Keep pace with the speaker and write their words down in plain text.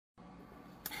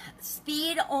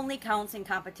Speed only counts in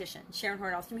competition. Sharon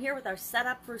Hornhouse. I'm here with our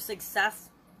Setup for Success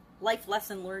life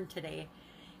lesson learned today.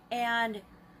 And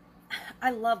I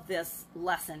love this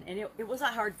lesson. And it was a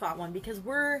hard fought one because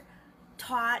we're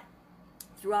taught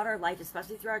throughout our life,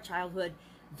 especially through our childhood,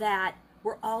 that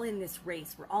we're all in this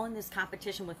race. We're all in this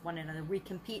competition with one another. We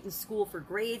compete in school for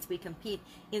grades. We compete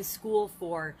in school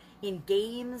in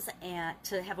games and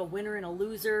to have a winner and a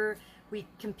loser. We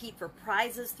compete for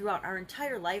prizes throughout our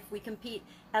entire life. We compete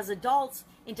as adults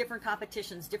in different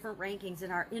competitions, different rankings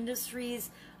in our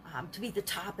industries, to be the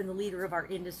top and the leader of our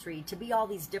industry, to be all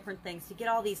these different things, to get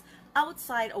all these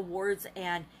outside awards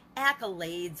and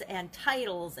accolades and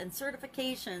titles and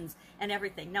certifications and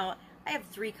everything. Now, I have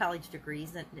 3 college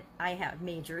degrees and I have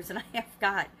majors, and I have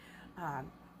got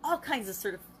all kinds of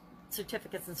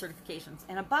certificates and certifications.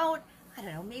 And about, I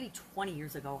don't know, maybe 20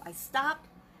 years ago, I stopped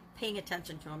paying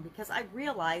attention to them because I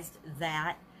realized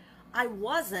that I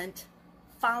wasn't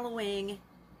following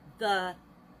the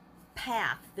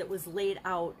path that was laid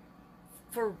out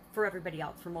for everybody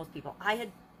else, for most people. I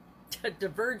had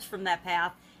diverged from that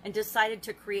path and decided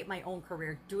to create my own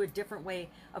career, do a different way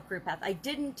of career path. I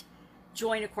didn't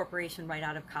join a corporation right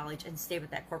out of college and stay with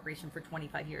that corporation for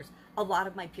 25 years. A lot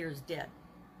of my peers did,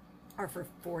 or for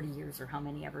 40 years, or how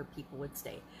many ever people would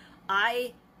stay.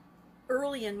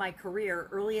 Early in my career,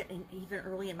 even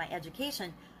early in my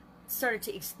education, started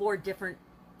to explore different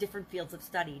fields of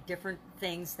study, different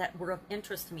things that were of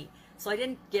interest to me. So I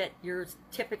didn't get your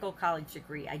typical college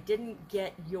degree. I didn't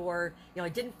get I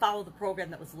didn't follow the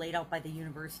program that was laid out by the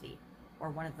university, or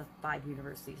one of the 5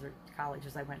 universities or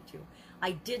colleges I went to.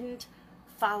 I didn't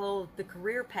follow the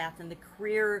career path and the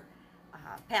career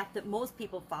path that most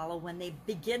people follow when they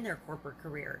begin their corporate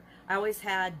career. I always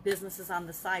had businesses on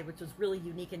the side, which was really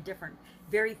unique and different.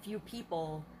 Very few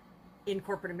people in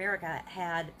corporate America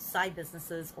had side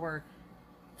businesses or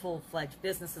full-fledged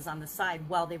businesses on the side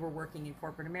while they were working in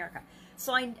corporate America.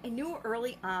 So I knew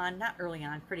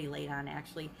pretty late on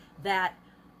actually, that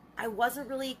I wasn't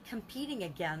really competing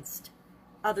against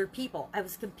other people. I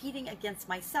was competing against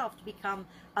myself to become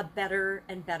a better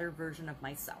and better version of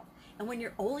myself. And when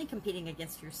you're only competing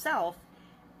against yourself,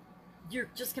 you're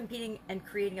just competing and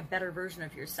creating a better version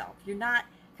of yourself. You're not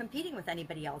competing with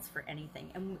anybody else for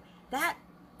anything. And that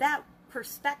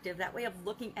perspective, that way of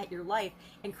looking at your life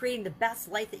and creating the best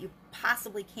life that you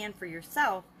possibly can for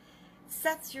yourself,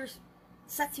 sets you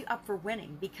up for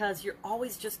winning, because you're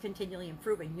always just continually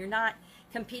improving. You're not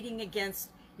competing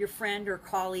against your friend or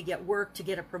colleague at work to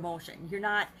get a promotion. You're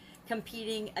not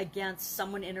competing against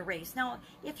someone in a race. Now,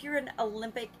 if you're an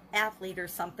Olympic athlete or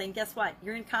something, guess what?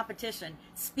 You're in competition.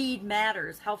 Speed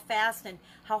matters. How fast and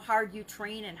how hard you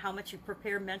train and how much you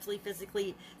prepare mentally,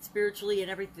 physically, spiritually, and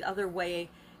every other way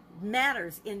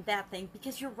matters in that thing,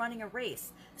 because you're running a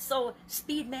race. So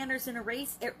speed matters in a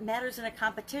race. It matters in a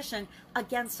competition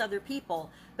against other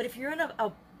people. But if you're in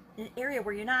an area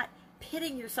where you're not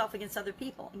pitting yourself against other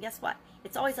people, and guess what?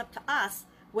 It's always up to us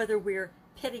whether we're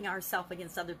pitting ourselves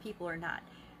against other people or not,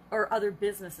 or other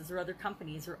businesses or other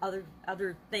companies or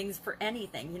other things for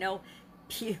anything.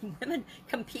 Women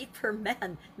compete for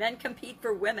men, men compete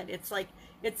for women. It's like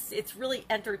it's really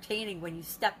entertaining when you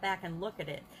step back and look at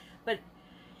it. But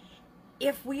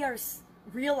if we are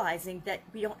realizing that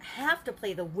we don't have to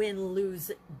play the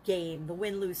win-lose game, the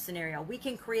win-lose scenario, we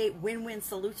can create win-win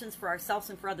solutions for ourselves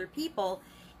and for other people.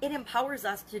 It empowers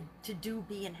us to do,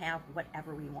 be, and have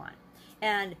whatever we want.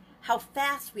 And how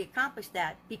fast we accomplish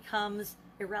that becomes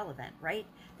irrelevant, right?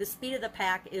 The speed of the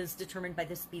pack is determined by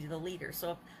the speed of the leader.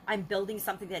 So if I'm building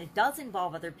something that it does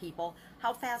involve other people,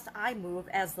 how fast I move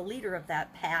as the leader of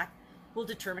that pack will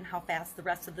determine how fast the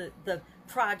rest of the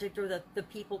project or the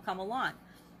people come along.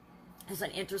 There's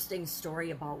an interesting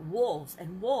story about wolves.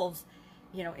 And wolves,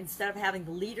 instead of having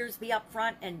the leaders be up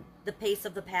front and the pace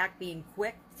of the pack being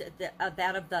quick,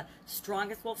 that of the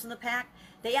strongest wolves in the pack,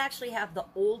 they actually have the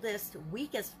oldest,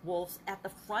 weakest wolves at the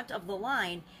front of the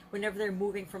line whenever they're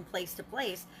moving from place to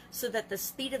place, so that the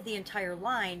speed of the entire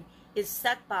line is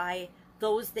set by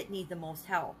those that need the most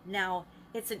help. Now,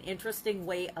 it's an interesting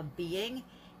way of being.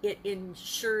 It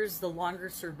ensures the longer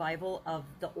survival of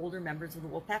the older members of the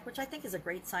wolf pack, which I think is a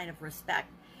great sign of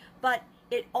respect. But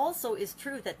it also is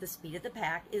true that the speed of the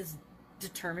pack is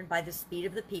determined by the speed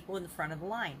of the people in the front of the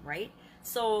line, right?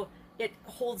 So it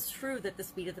holds true that the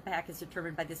speed of the pack is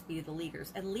determined by the speed of the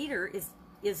leaders. And leader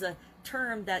is a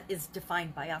term that is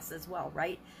defined by us as well,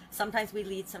 right? Sometimes we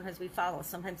lead, sometimes we follow.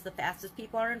 Sometimes the fastest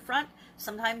people are in front.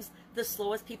 Sometimes the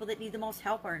slowest people that need the most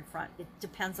help are in front. It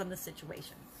depends on the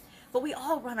situation. But we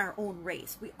all run our own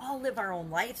race. We all live our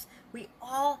own lives. We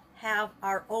all have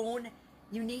our own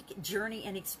unique journey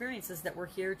and experiences that we're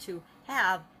here to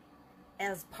have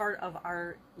as part of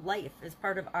our life, as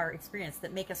part of our experience,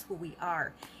 that make us who we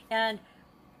are. And,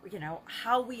 you know,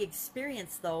 how we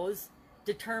experience those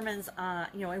determines,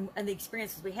 you know, and the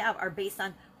experiences we have are based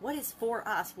on what is for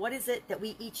us. What is it that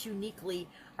we each uniquely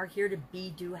are here to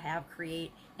be, do, have,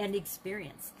 create, and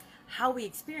experience? How we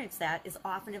experience that is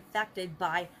often affected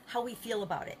by how we feel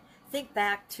about it. Think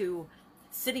back to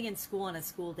sitting in school on a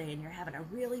school day and you're having a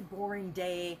really boring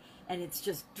day and it's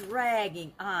just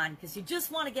dragging on because you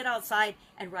just want to get outside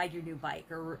and ride your new bike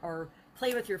or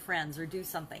play with your friends or do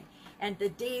something. And the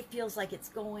day feels like it's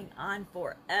going on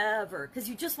forever because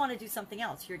you just want to do something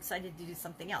else. You're excited to do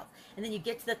something else. And then you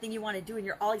get to the thing you want to do and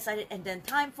you're all excited, and then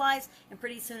time flies and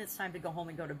pretty soon it's time to go home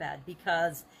and go to bed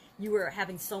because you were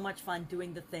having so much fun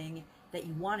doing the thing that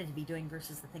you wanted to be doing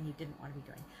versus the thing you didn't want to be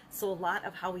doing. So a lot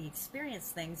of how we experience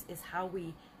things is how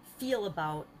we feel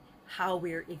about how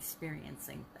we're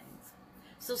experiencing things.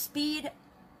 So speed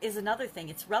is another thing.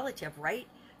 It's relative, right?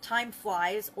 Time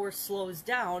flies or slows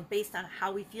down based on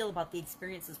how we feel about the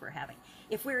experiences we're having.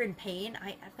 If we're in pain,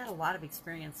 I've got a lot of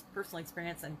experience, personal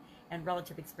experience and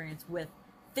relative experience with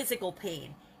physical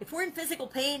pain. If we're in physical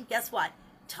pain, guess what?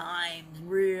 Time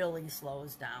really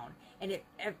slows down and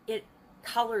it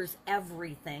colors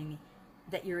everything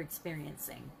that you're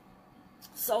experiencing.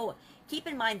 So keep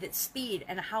in mind that speed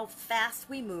and how fast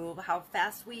we move, how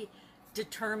fast we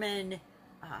determine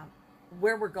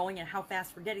where we're going and how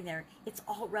fast we're getting there, it's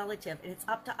all relative, and it's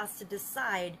up to us to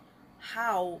decide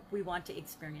how we want to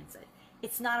experience it.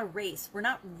 It's not a race. We're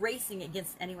not racing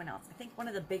against anyone else. I think one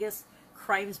of the biggest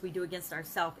crimes we do against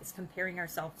ourselves is comparing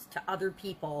ourselves to other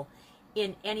people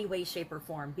in any way, shape, or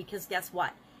form, because guess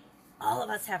what? All of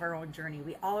us have our own journey.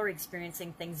 We all are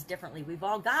experiencing things differently. We've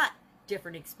all got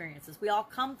different experiences. We all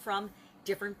come from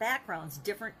different backgrounds,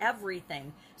 different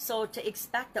everything. So to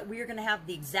expect that we are going to have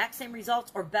the exact same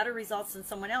results or better results than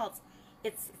someone else,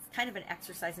 it's kind of an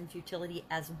exercise in futility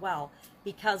as well,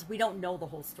 because we don't know the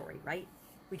whole story, right?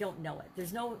 We don't know it.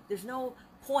 There's no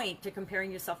point to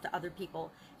comparing yourself to other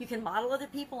people. You can model other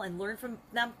people and learn from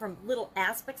them from little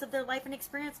aspects of their life and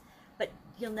experience, but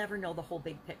you'll never know the whole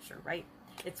big picture, right?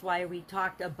 It's why we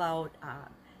talked about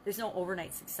there's no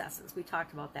overnight successes. We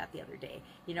talked about that the other day.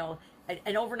 You know,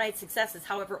 an overnight success is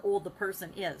however old the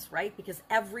person is, right? Because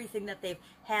everything that they've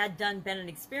had, done, been, and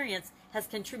experienced has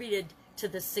contributed to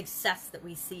the success that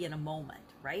we see in a moment,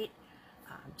 right?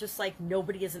 Just like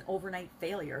nobody is an overnight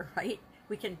failure, right?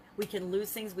 We can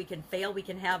lose things, we can fail, we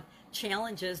can have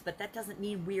challenges, but that doesn't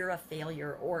mean we're a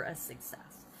failure or a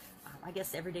success. I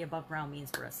guess every day above ground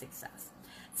means we're a success.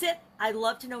 That's it. I'd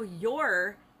love to know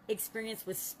your experience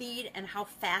with speed and how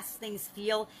fast things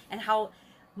feel and how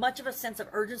much of a sense of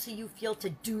urgency you feel to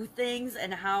do things,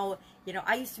 and how, you know,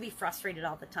 I used to be frustrated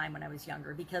all the time when I was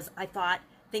younger because I thought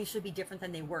things should be different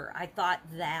than they were. I thought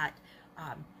that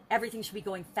everything should be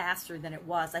going faster than it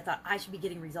was. I thought I should be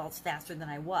getting results faster than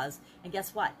I was. And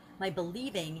guess what? My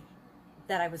believing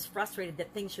that I was frustrated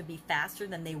that things should be faster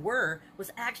than they were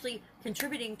was actually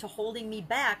contributing to holding me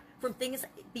back from things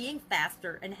being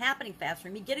faster and happening faster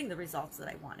and me getting the results that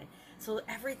I wanted. So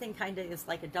everything kind of is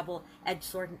like a double-edged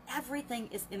sword, and everything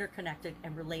is interconnected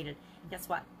and related. And guess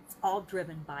what? It's all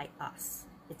driven by us.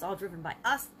 It's all driven by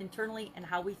us internally and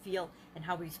how we feel and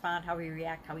how we respond, how we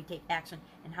react, how we take action,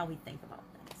 and how we think about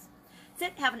things.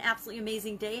 That's it. Have an absolutely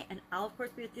amazing day, and I'll, of course,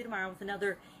 be with you tomorrow with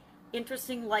another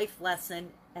interesting life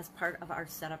lesson as part of our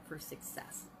setup for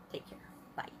success. Take care.